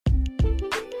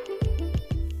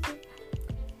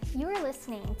You are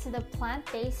listening to the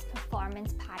Plant-Based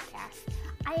Performance Podcast.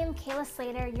 I am Kayla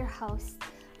Slater, your host,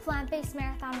 plant-based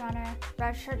marathon runner,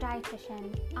 registered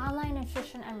dietitian, online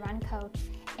nutrition and run coach,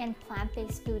 and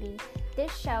plant-based foodie.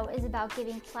 This show is about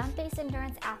giving plant-based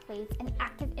endurance athletes and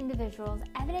active individuals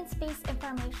evidence-based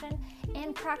information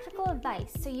and practical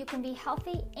advice so you can be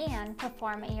healthy and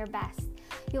perform at your best.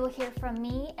 You will hear from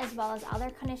me as well as other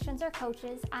clinicians or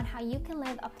coaches on how you can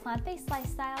live a plant-based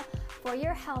lifestyle for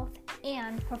your health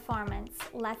and performance.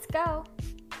 Let's go!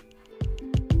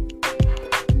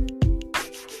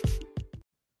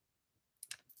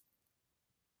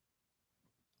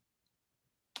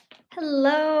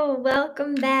 Hello,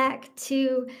 welcome back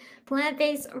to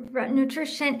Plant-Based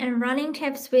Nutrition and Running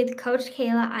Tips with Coach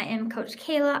Kayla. I am Coach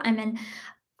Kayla. I'm an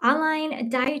online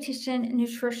dietitian,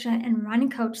 nutrition, and running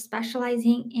coach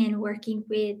specializing in working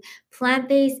with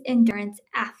plant-based endurance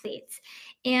athletes.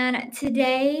 And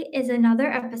today is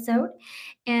another episode,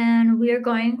 and we are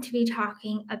going to be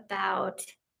talking about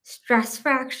stress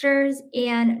fractures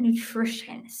and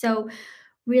nutrition. So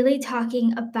really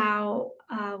talking about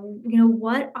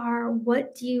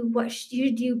what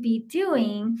should you be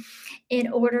doing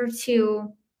in order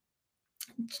to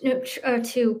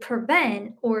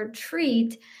prevent or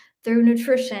treat through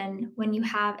nutrition when you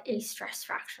have a stress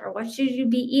fracture. What should you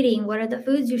be eating? What are the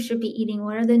foods you should be eating?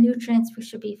 What are the nutrients we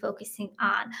should be focusing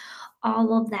on?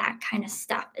 All of that kind of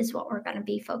stuff is what we're going to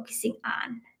be focusing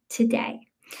on today.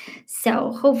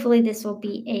 So hopefully this will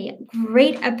be a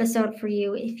great episode for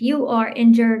you. If you are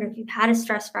injured, if you've had a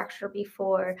stress fracture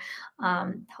before,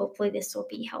 hopefully this will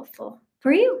be helpful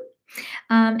for you.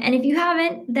 And if you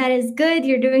haven't, that is good.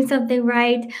 You're doing something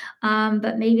right.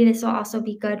 But maybe this will also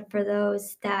be good for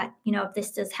those that, if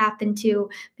this does happen to,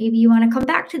 maybe you want to come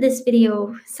back to this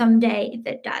video someday if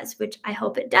it does, which I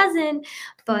hope it doesn't,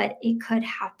 but it could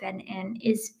happen and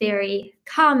is very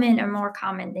common or more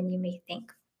common than you may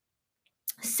think.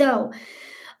 So,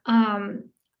 I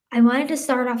wanted to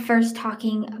start off first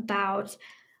talking about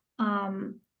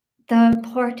the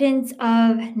importance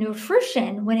of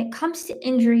nutrition when it comes to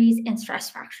injuries and stress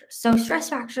fractures. So, stress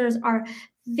fractures are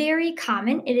very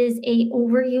common. It is a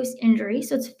overuse injury,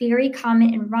 so it's very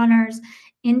common in runners,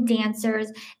 in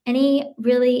dancers, any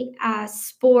really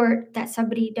sport that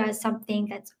somebody does something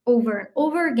that's over and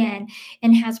over again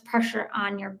and has pressure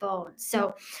on your bones.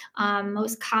 So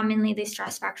most commonly, these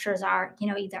stress fractures are,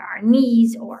 either our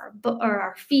knees or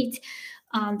our feet.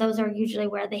 Those are usually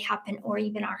where they happen, or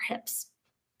even our hips.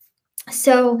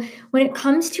 So when it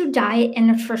comes to diet and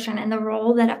nutrition and the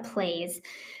role that it plays,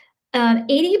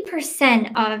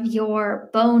 80% of your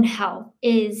bone health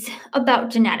is about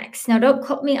genetics. Now, don't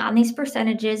quote me on these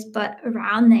percentages, but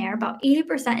around there, about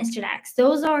 80% is genetics.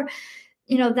 Those are,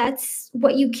 that's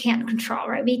what you can't control,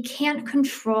 right? We can't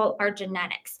control our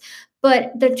genetics.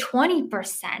 But the 20%,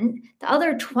 the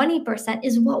other 20%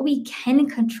 is what we can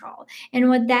control. And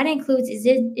what that includes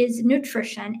is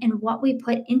nutrition and what we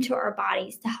put into our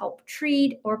bodies to help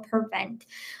treat or prevent,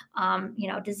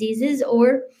 diseases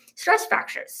or stress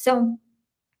fractures. So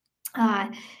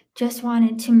just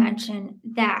wanted to mention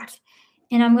that.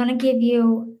 And I'm going to give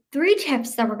you 3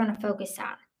 tips that we're going to focus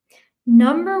on.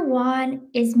 Number 1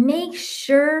 is make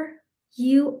sure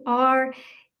you are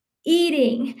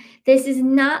eating. This is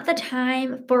not the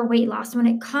time for weight loss. When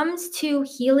it comes to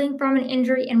healing from an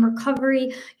injury and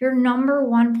recovery, your number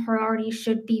 1 priority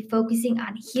should be focusing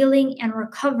on healing and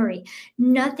recovery,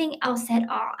 nothing else at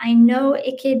all. I know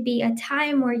it could be a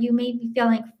time where you may be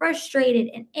feeling frustrated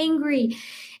and angry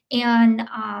and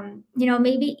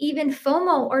maybe even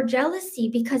FOMO or jealousy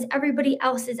because everybody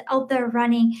else is out there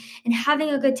running and having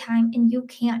a good time and you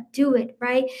can't do it,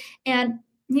 right? And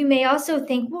you may also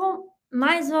think, well,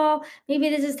 might as well, maybe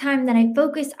this is time that I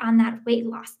focus on that weight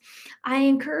loss. I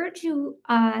encourage you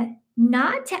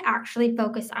not to actually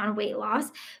focus on weight loss,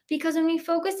 because when we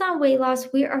focus on weight loss,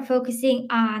 we are focusing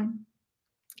on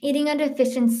eating a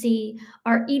deficiency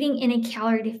or eating in a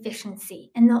calorie deficiency.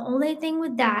 And the only thing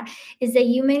with that is that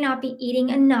you may not be eating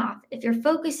enough. If you're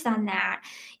focused on that,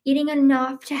 eating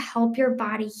enough to help your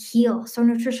body heal. So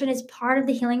nutrition is part of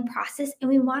the healing process, and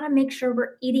we want to make sure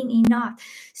we're eating enough.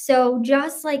 So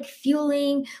just like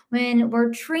fueling when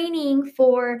we're training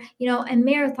for, a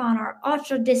marathon or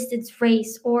ultra distance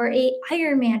race or a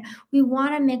Ironman, we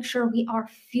want to make sure we are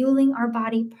fueling our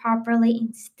body properly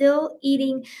and still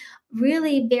eating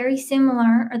really very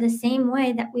similar or the same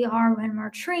way that we are when we're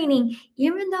training,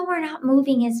 even though we're not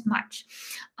moving as much.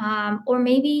 Or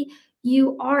maybe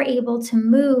you are able to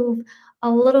move a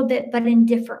little bit, but in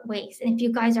different ways. And if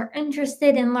you guys are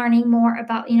interested in learning more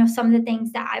about, some of the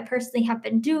things that I personally have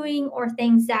been doing or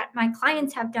things that my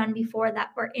clients have done before that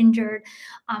were injured,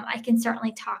 I can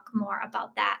certainly talk more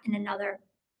about that in another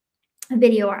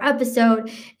video or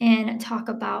episode and talk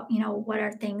about, what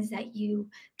are things that you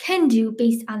can do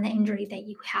based on the injury that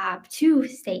you have to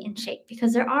stay in shape,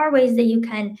 because there are ways that you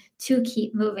can to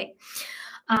keep moving.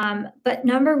 But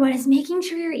number one is making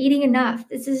sure you're eating enough.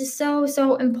 This is so,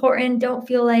 so important. Don't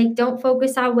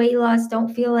focus on weight loss.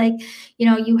 Don't feel like,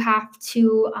 you have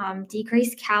to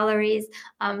decrease calories.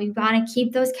 We want to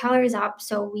keep those calories up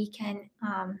so we can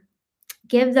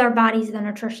give our bodies the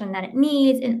nutrition that it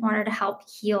needs in order to help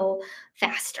heal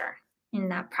faster in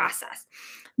that process.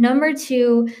 Number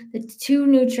two, the two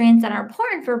nutrients that are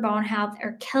important for bone health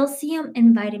are calcium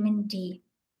and vitamin D.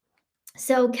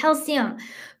 So calcium,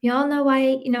 we all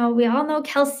know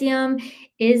calcium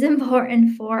is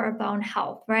important for our bone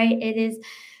health, right? It is,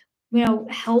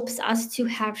 helps us to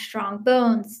have strong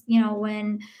bones,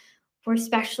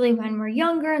 especially when we're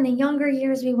younger, in the younger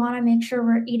years, we want to make sure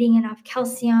we're eating enough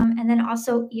calcium. And then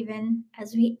also, even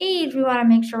as we age, we want to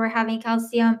make sure we're having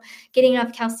calcium, getting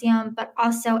enough calcium, but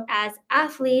also as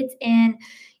athletes and,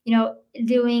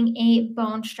 doing a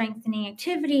bone strengthening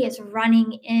activity as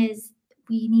running is,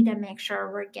 we need to make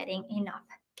sure we're getting enough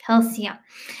calcium.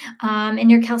 And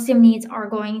your calcium needs are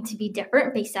going to be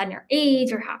different based on your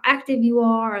age or how active you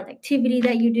are or the activity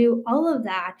that you do, all of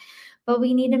that. But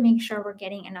we need to make sure we're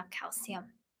getting enough calcium.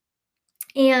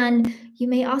 And you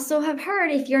may also have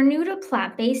heard, if you're new to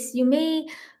plant-based, you may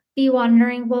be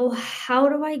wondering, well, how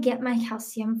do I get my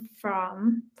calcium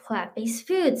from plant-based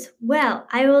foods? Well,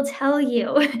 I will tell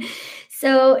you.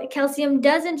 So calcium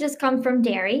doesn't just come from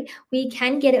dairy. We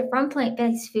can get it from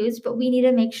plant-based foods, but we need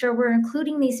to make sure we're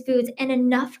including these foods and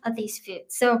enough of these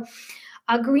foods. So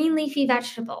green leafy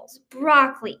vegetables,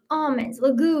 broccoli, almonds,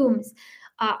 legumes,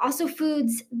 also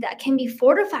foods that can be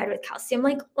fortified with calcium,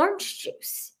 like orange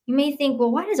juice. You may think,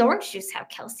 well, why does orange juice have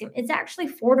calcium? It's actually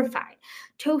fortified.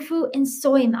 Tofu and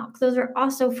soy milk, those are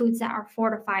also foods that are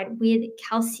fortified with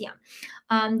calcium.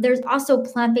 There's also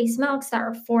plant-based milks that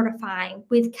are fortifying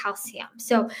with calcium.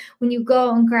 So when you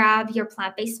go and grab your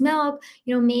plant-based milk,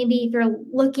 maybe if you're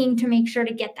looking to make sure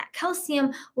to get that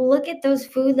calcium, look at those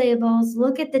food labels,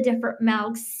 look at the different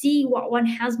milks, see what one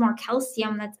has more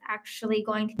calcium that's actually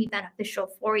going to be beneficial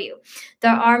for you.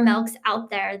 There are milks out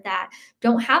there that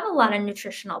don't have a lot of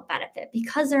nutritional benefit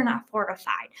because they're not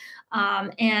fortified.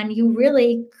 And you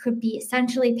really could be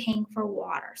essentially paying for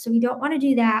water. So we don't want to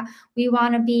do that. We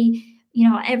want to be,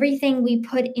 everything we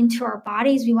put into our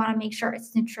bodies, we want to make sure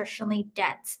it's nutritionally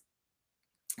dense.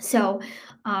 So,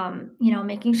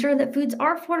 making sure that foods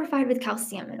are fortified with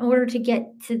calcium in order to get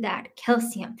to that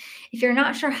calcium. If you're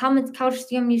not sure how much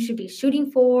calcium you should be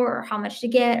shooting for or how much to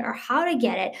get or how to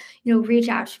get it, reach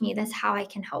out to me. That's how I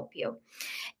can help you.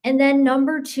 And then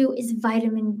number two is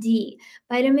vitamin D.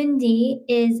 Vitamin D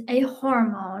is a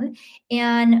hormone,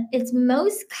 and it's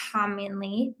most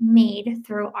commonly made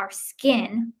through our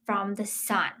skin from the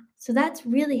sun. So that's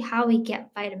really how we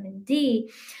get vitamin D.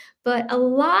 But a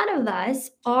lot of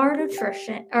us are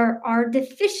deficient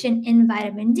in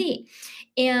vitamin D.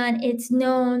 And it's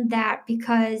known that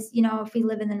because, if we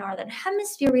live in the northern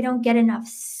hemisphere, we don't get enough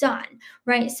sun,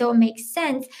 right? So it makes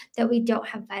sense that we don't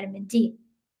have vitamin D,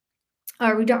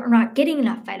 or we're not getting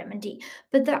enough vitamin D.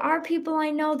 But there are people I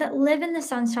know that live in the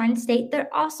sunshine state that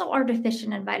also are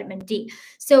deficient in vitamin D.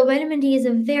 So vitamin D is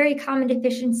a very common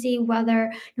deficiency,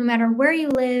 no matter where you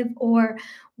live or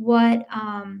what,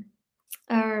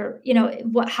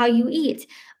 how you eat.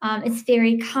 It's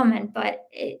very common, but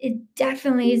it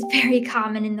definitely is very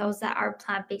common in those that are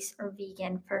plant-based or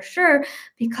vegan for sure,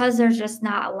 because there's just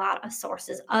not a lot of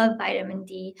sources of vitamin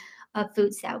D of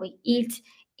foods that we eat.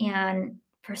 And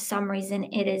for some reason,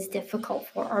 it is difficult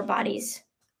for our bodies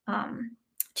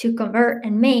to convert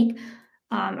and make,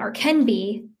 or can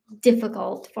be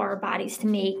difficult for our bodies to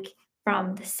make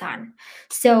from the sun.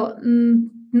 So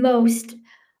most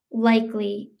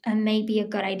likely it may be a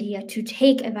good idea to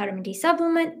take a vitamin D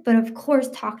supplement, but of course,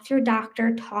 talk to your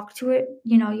doctor, talk to it,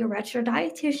 your registered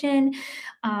dietitian,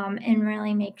 and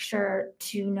really make sure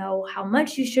to know how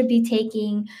much you should be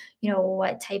taking,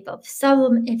 what type of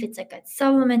supplement, if it's a good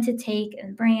supplement to take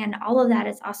and brand, all of that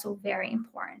is also very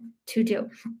important to do.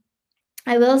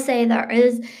 I will say there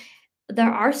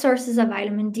are sources of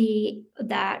vitamin D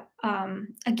that,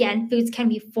 again, foods can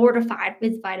be fortified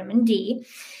with vitamin D.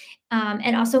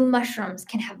 And also mushrooms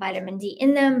can have vitamin D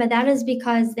in them, but that is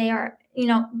because they are,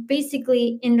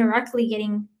 basically indirectly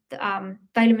getting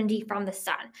vitamin D from the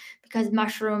sun, because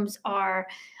mushrooms are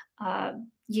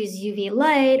use UV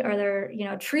light, or they're,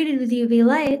 treated with UV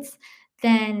lights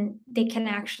then they can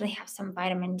actually have some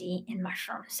vitamin D in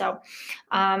mushrooms. So,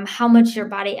 how much your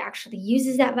body actually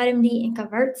uses that vitamin D and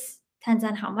converts depends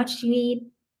on how much you eat,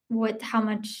 how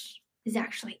much is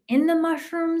actually in the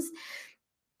mushrooms.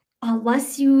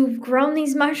 Unless you've grown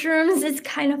these mushrooms, it's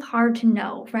kind of hard to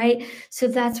know, right? So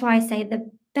that's why I say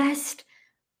the best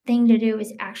thing to do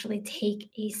is actually take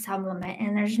a supplement.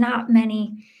 And there's not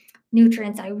many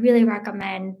nutrients I really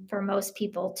recommend for most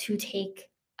people to take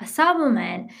a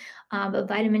supplement, but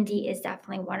vitamin D is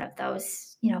definitely one of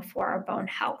those, for our bone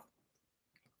health.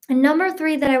 And number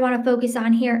three that I want to focus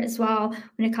on here as well,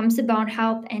 when it comes to bone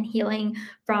health and healing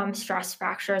from stress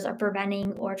fractures or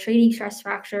preventing or treating stress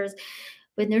fractures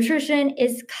with nutrition,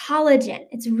 is collagen.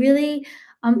 It's really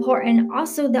important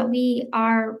also that we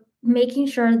are making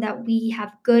sure that we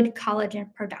have good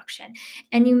collagen production.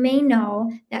 And you may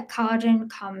know that collagen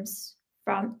comes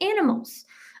from animals.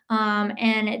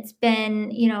 And it's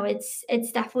been,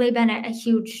 it's definitely been a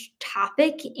huge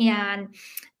topic. And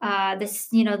this,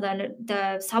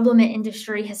 the supplement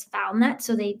industry has found that,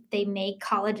 so they make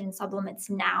collagen supplements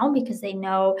now because they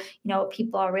know,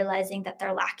 people are realizing that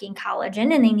they're lacking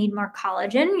collagen and they need more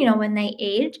collagen, when they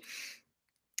age.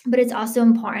 But it's also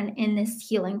important in this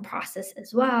healing process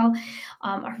as well,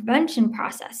 our prevention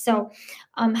process. So,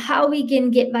 how we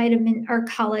can get vitamin or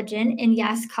collagen, and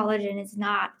yes, collagen is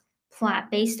not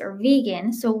plant-based or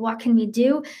vegan. So, what can we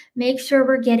do? Make sure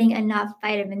we're getting enough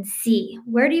vitamin C.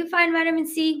 Where do you find vitamin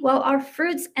C? Well, our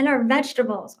fruits and our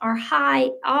vegetables are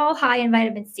all high in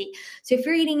vitamin C. So, if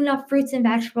you're eating enough fruits and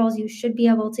vegetables, you should be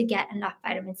able to get enough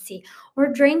vitamin C.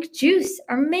 Or drink juice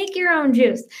or make your own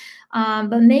juice.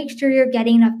 But make sure you're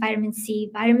getting enough vitamin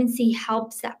C. Vitamin C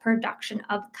helps that production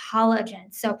of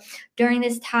collagen. So during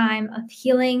this time of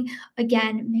healing,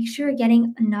 again, make sure you're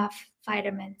getting enough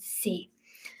vitamin C.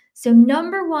 So,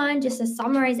 number one, just to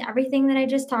summarize everything that I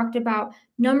just talked about,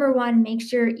 number one, make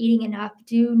sure you're eating enough.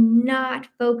 Do not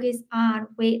focus on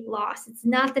weight loss. It's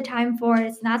not the time for it.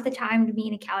 It's not the time to be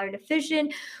in a calorie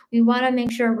deficient. We want to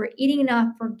make sure we're eating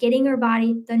enough. We're getting our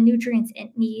body the nutrients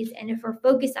it needs. And if we're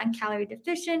focused on calorie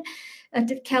deficiency,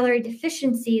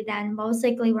 then most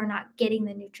likely we're not getting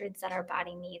the nutrients that our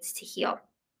body needs to heal.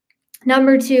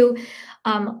 Number two,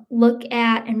 look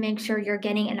at and make sure you're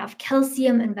getting enough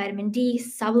calcium and vitamin D,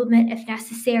 supplement if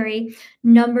necessary.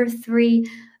 Number three,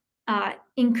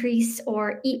 increase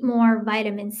or eat more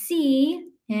vitamin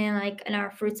C in our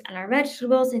fruits and our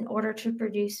vegetables in order to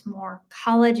produce more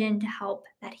collagen to help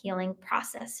that healing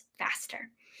process faster.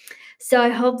 So I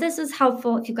hope this was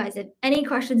helpful. If you guys have any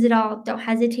questions at all, don't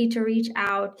hesitate to reach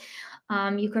out.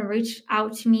 You can reach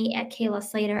out to me at Kayla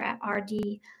Slater at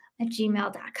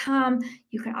rd@gmail.com.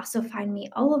 You can also find me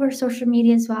all over social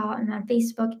media as well. And on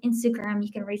Facebook, Instagram,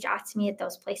 you can reach out to me at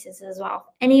those places as well.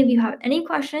 If any of you have any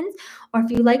questions, or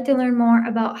if you'd like to learn more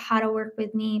about how to work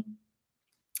with me,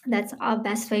 that's our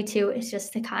best way too, is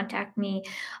just to contact me,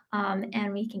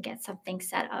 and we can get something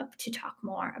set up to talk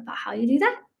more about how you do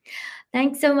that.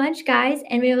 Thanks so much, guys,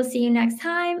 and we will see you next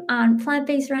time on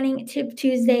Plant-Based Running Tip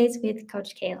Tuesdays with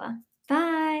Coach Kayla.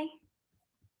 Bye.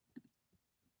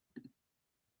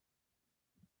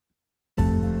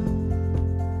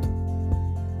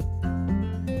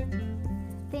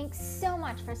 Thanks so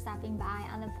much for stopping by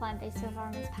on the Plant-Based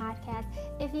Performance Podcast.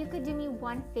 If you could do me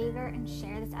one favor and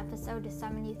share this episode to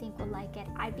someone you think would like it,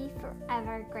 I'd be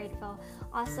forever grateful.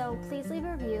 Also, please leave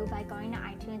a review by going to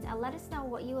iTunes and let us know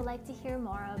what you would like to hear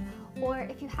more of. Or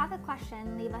if you have a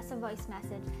question, leave us a voice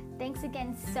message. Thanks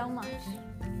again so much.